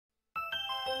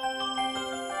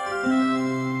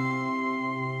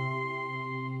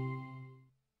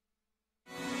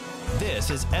This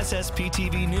is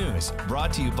SSPTV News,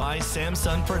 brought to you by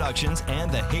Samsung Productions and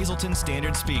the Hazleton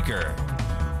Standard Speaker.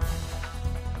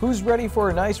 Who's ready for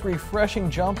a nice,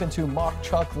 refreshing jump into Mock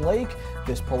Chuck Lake?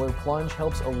 This polar plunge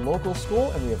helps a local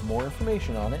school, and we have more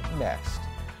information on it next.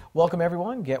 Welcome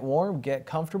everyone, get warm, get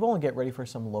comfortable, and get ready for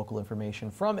some local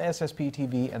information from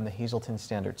SSPTV and the Hazleton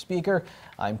Standard Speaker.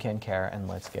 I'm Ken Kara, and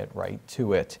let's get right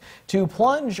to it. To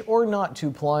plunge or not to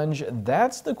plunge,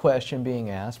 that's the question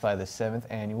being asked by the 7th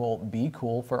annual Be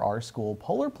Cool for Our School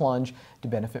Polar Plunge to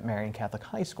benefit Marian Catholic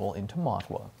High School in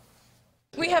Tamaqua.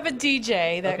 We have a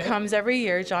DJ that comes every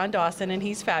year, John Dawson, and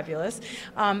he's fabulous.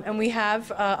 And we have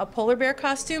a polar bear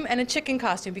costume and a chicken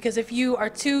costume, because if you are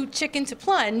too chicken to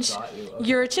plunge,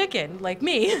 you're a chicken, like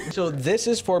me. So this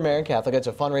is for Marian Catholic. It's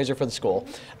a fundraiser for the school.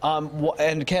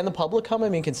 And can the public come? I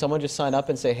mean, can someone just sign up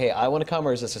and say, hey, I want to come,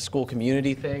 or is this a school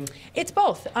community thing? It's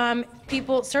both.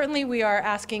 People, certainly we are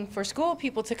asking for school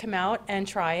people to come out and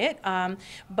try it,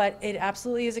 but it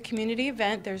absolutely is a community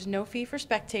event. There's no fee for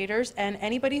spectators, and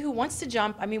anybody who wants to jump,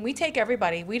 I mean, we take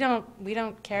everybody. We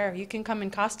don't care. You can come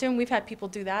in costume. We've had people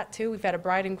do that too. We've had a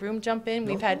bride and groom jump in.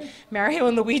 We've had Mario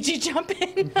and Luigi jump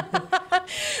in.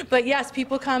 But yes,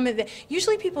 people come.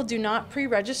 Usually people do not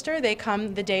pre-register. They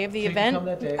come the day of the event. You come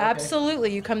that day? Absolutely.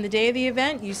 Okay. You come the day of the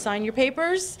event, you sign your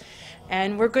papers,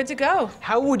 and we're good to go.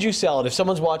 How would you sell it if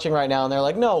someone's watching right now and they're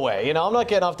like, no way, you know, I'm not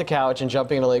getting off the couch and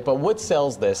jumping in a lake, but what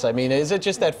sells this? I mean, is it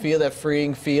just that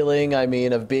freeing feeling, I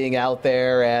mean, of being out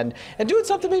there and doing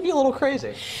something maybe a little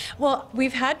crazy? Well,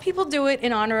 we've had people do it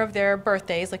in honor of their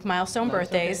birthdays, like milestone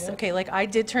birthdays. Okay, like I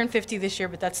did turn 50 this year,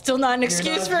 but that's still not an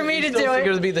excuse for me to do it. You're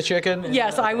going to be the chicken?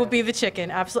 Yes, I will be the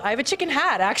chicken, absolutely. I have a chicken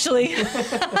hat, actually,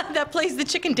 that plays the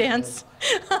chicken dance.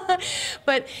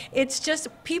 But it's just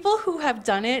people who have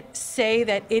done it say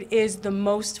that it is the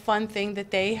most fun thing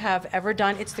that they have ever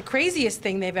done. It's the craziest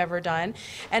thing they've ever done.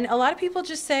 And a lot of people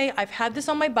just say, I've had this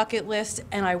on my bucket list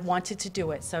and I wanted to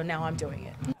do it, so now I'm doing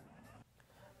it.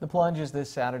 The plunge is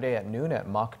this Saturday at noon at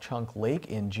Mock Chuck Lake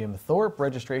in Jim Thorpe.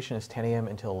 Registration is 10 a.m.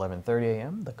 until 11:30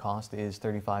 a.m. The cost is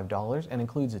 $35 and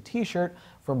includes a t-shirt.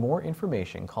 For more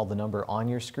information, call the number on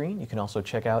your screen. You can also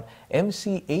check out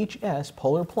MCHS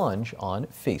Polar Plunge on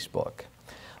Facebook.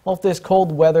 Well, if this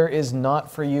cold weather is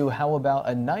not for you, how about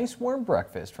a nice warm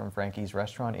breakfast from Frankie's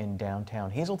Restaurant in downtown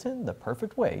Hazleton? The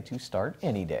perfect way to start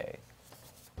any day.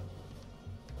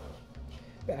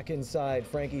 Back inside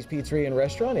Frankie's Pizzeria and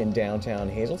Restaurant in downtown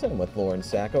Hazleton with Lauren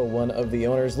Sacco, one of the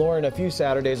owners. Lauren, a few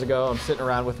Saturdays ago, I'm sitting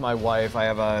around with my wife. I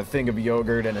have a thing of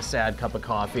yogurt and a sad cup of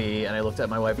coffee, and I looked at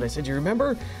my wife and I said, do you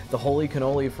remember the holy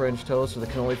cannoli French toast, or the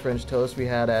cannoli French toast we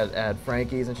had at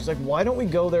Frankie's? And she's like, why don't we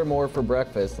go there more for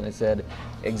breakfast? And I said,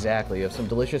 exactly. You have some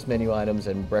delicious menu items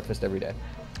and breakfast every day.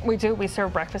 We do. We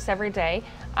serve breakfast every day.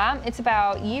 It's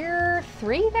about year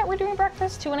 3 that we're doing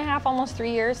breakfast, 2.5, almost 3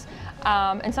 years.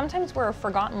 And sometimes we're a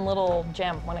forgotten little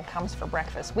gem when it comes for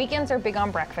breakfast. Weekends are big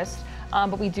on breakfast,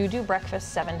 but we do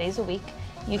breakfast 7 days a week.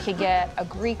 You could get a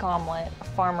Greek omelet, a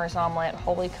farmer's omelet,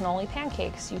 holy cannoli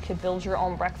pancakes. You could build your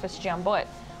own breakfast jambut,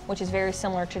 which is very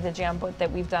similar to the jambut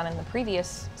that we've done in the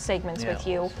previous segments with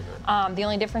you. The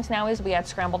only difference now is we add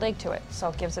scrambled egg to it, so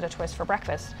it gives it a twist for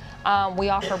breakfast. We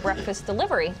offer breakfast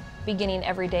delivery beginning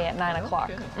every day at 9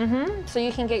 o'clock. So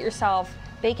you can get yourself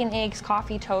bacon, eggs,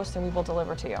 coffee, toast, and we will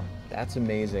deliver to you. That's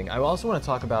amazing. I also want to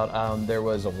talk about, there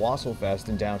was a Wassail Fest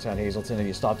in downtown Hazleton, and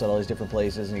you stopped at all these different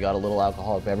places and you got a little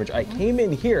alcoholic beverage. I came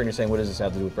in here, and you're saying, what does this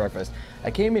have to do with breakfast?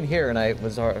 I came in here and I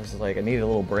was like, I needed a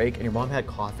little break, and your mom had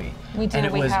coffee. We do.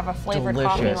 We have a flavored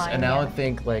coffee line. And now here. I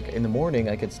think, like, in the morning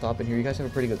I could stop in here. You guys have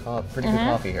a pretty good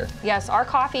coffee here. Yes, our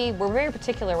coffee, we're very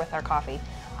particular with our coffee.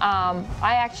 I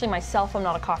actually myself am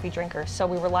not a coffee drinker, so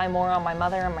we rely more on my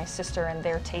mother and my sister and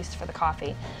their taste for the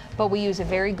coffee. But we use a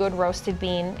very good roasted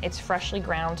bean. It's freshly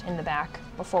ground in the back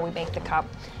before we make the cup.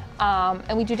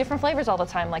 And we do different flavors all the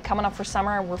time. Like coming up for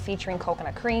summer, we're featuring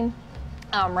coconut cream.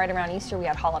 Right around Easter, we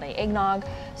had holiday eggnog.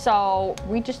 So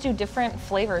we just do different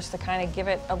flavors to kind of give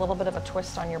it a little bit of a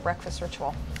twist on your breakfast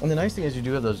ritual. And the nice thing is you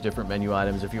do have those different menu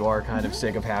items. If you are kind of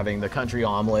sick of having the country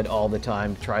omelet all the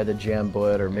time, try the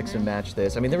jambut or mix and match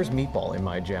this. I mean, there was meatball in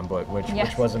my jambut,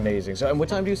 which was amazing. So, and what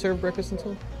time do you serve breakfast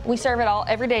until? We serve it all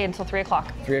every day until 3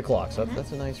 o'clock. 3 o'clock, so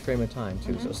that's a nice frame of time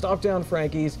too. So stop down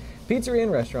Frankie's Pizzeria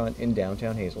and Restaurant in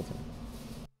downtown Hazleton.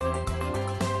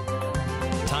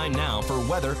 Time now for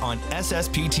weather on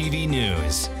SSPTV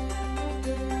News.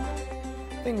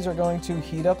 Things are going to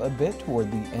heat up a bit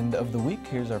toward the end of the week.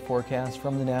 Here's our forecast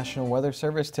from the National Weather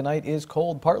Service. Tonight is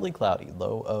cold, partly cloudy,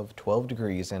 low of 12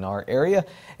 degrees in our area.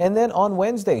 And then on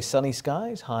Wednesday, sunny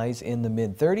skies, highs in the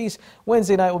mid-30s.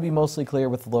 Wednesday night will be mostly clear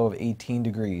with a low of 18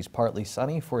 degrees. Partly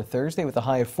sunny for Thursday with a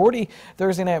high of 40.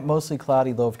 Thursday night, mostly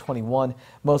cloudy, low of 21.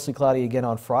 Mostly cloudy again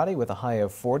on Friday with a high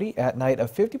of 40. At night, a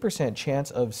 50%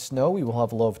 chance of snow. We will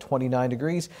have a low of 29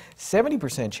 degrees.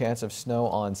 70% chance of snow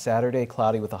on Saturday,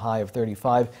 cloudy with a high of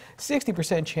 35.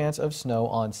 60% chance of snow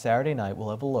on Saturday night.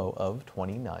 We'll have a low of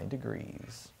 29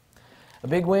 degrees. A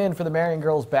big win for the Marion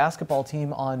girls basketball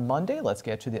team on Monday. Let's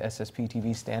get to the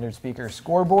SSPTV Standard Speaker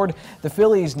scoreboard. The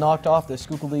Phillies knocked off the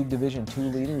Schuylkill League Division II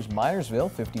leaders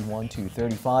Myersville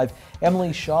 51-35. Emily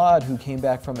Schad, who came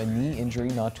back from a knee injury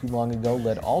not too long ago,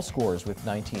 led all scorers with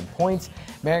 19 points.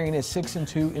 Marion is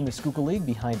 6-2 in the Schuylkill League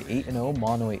behind 8-0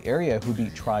 Monoy area, who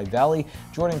beat Tri-Valley.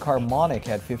 Jordan Carmonic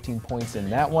had 15 points in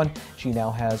that one. She now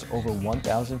has over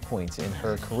 1,000 points in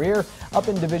her career. Up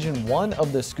in Division I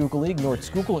of the Schuylkill League, North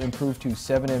Schuylkill improved to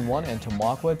 7-1 and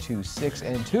Tamaqua to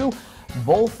 6-2.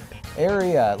 Both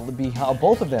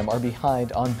of them are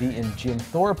behind on beaten Jim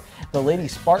Thorpe. The Lady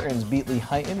Spartans beat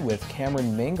Lehighton with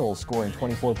Cameron Mangel scoring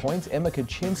 24 points. Emma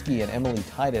Kaczynski and Emily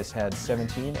Titus had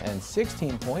 17 and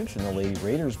 16 points in the Lady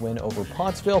Raiders win over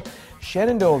Pottsville.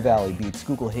 Shenandoah Valley beat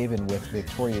Schuylkill Haven with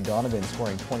Victoria Donovan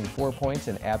scoring 24 points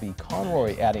and Abby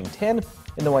Conroy adding 10.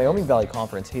 In the Wyoming Valley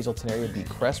Conference, Hazelton area beat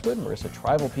Crestwood, Marissa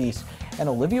Trivalpiece and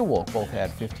Olivia Wolk both had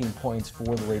 15 points for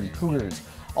the Lady Cougars.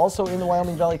 Also in the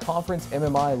Wyoming Valley Conference,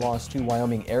 MMI lost to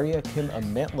Wyoming area. Kim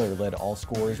Mentler led all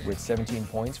scorers with 17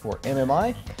 points for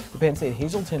MMI. The Penn State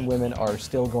Hazelton women are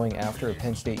still going after a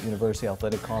Penn State University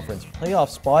Athletic Conference playoff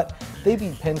spot. They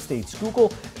beat Penn State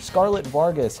Schuylkill. Scarlett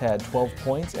Vargas had 12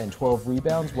 points and 12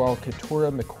 rebounds, while Keturah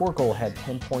McCorkle had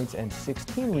 10 points and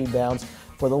 16 rebounds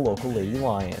for the local Lady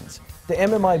Lions. The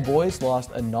MMI boys lost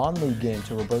a non-league game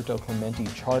to Roberto Clemente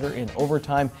Charter in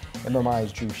overtime.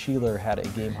 MMI's Drew Sheeler had a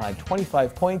game-high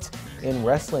 25 points. In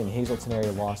wrestling, Hazelton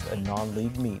area lost a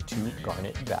non-league meet to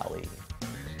Garnet Valley.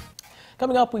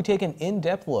 Coming up, we take an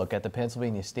in-depth look at the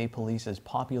Pennsylvania State Police's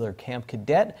popular Camp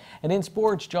Cadet. And in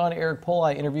sports, John Eric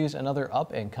Poli interviews another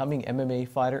up-and-coming MMA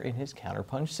fighter in his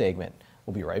Counterpunch segment.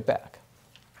 We'll be right back.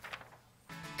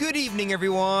 Good evening,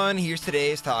 everyone. Here's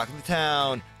today's Talk of the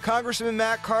Town. Congressman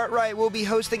Matt Cartwright will be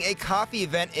hosting a coffee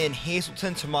event in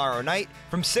Hazleton tomorrow night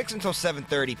from 6 until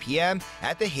 7:30 p.m.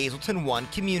 at the Hazleton One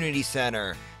Community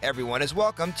Center. Everyone is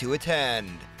welcome to attend.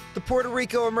 The Puerto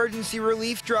Rico Emergency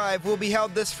Relief Drive will be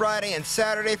held this Friday and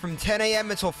Saturday from 10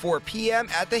 a.m. until 4 p.m.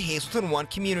 at the Hazleton One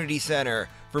Community Center.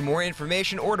 For more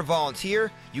information or to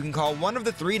volunteer, you can call one of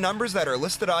the 3 numbers that are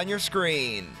listed on your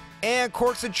screen. And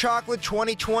Corks and Chocolate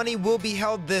 2020 will be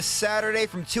held this Saturday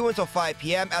from 2 until 5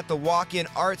 p.m. at the Walk-In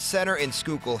Arts Center in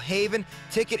Schuylkill Haven.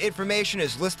 Ticket information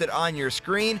is listed on your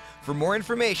screen. For more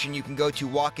information, you can go to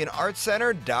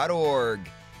walkinartscenter.org.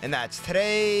 And that's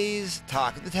today's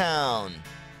Talk of the Town.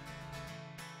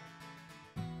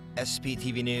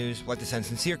 SSPTV News would like to send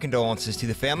sincere condolences to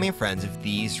the family and friends of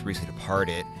these recently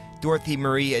departed. Dorothy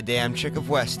Marie Adamczyk of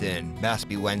Weston. Mass will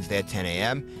be Wednesday at 10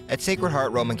 a.m. at Sacred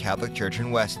Heart Roman Catholic Church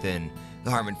in Weston. The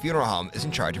Harmon Funeral Home is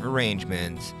in charge of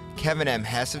arrangements. Kevin M.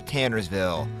 Hess of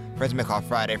Tannersville. Friends may call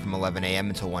Friday from 11 a.m.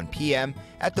 until 1 p.m.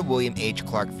 at the William H.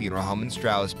 Clark Funeral Home in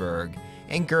Stroudsburg.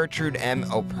 And Gertrude M.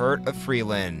 Opert of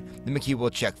Freeland. The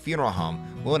McHugh-Check Funeral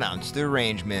Home will announce the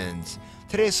arrangements.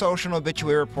 Today's social and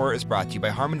obituary report is brought to you by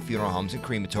Harmon Funeral Homes and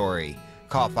Crematory.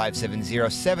 Call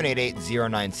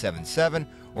 570-788-0977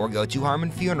 or go to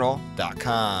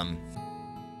harmonfuneral.com.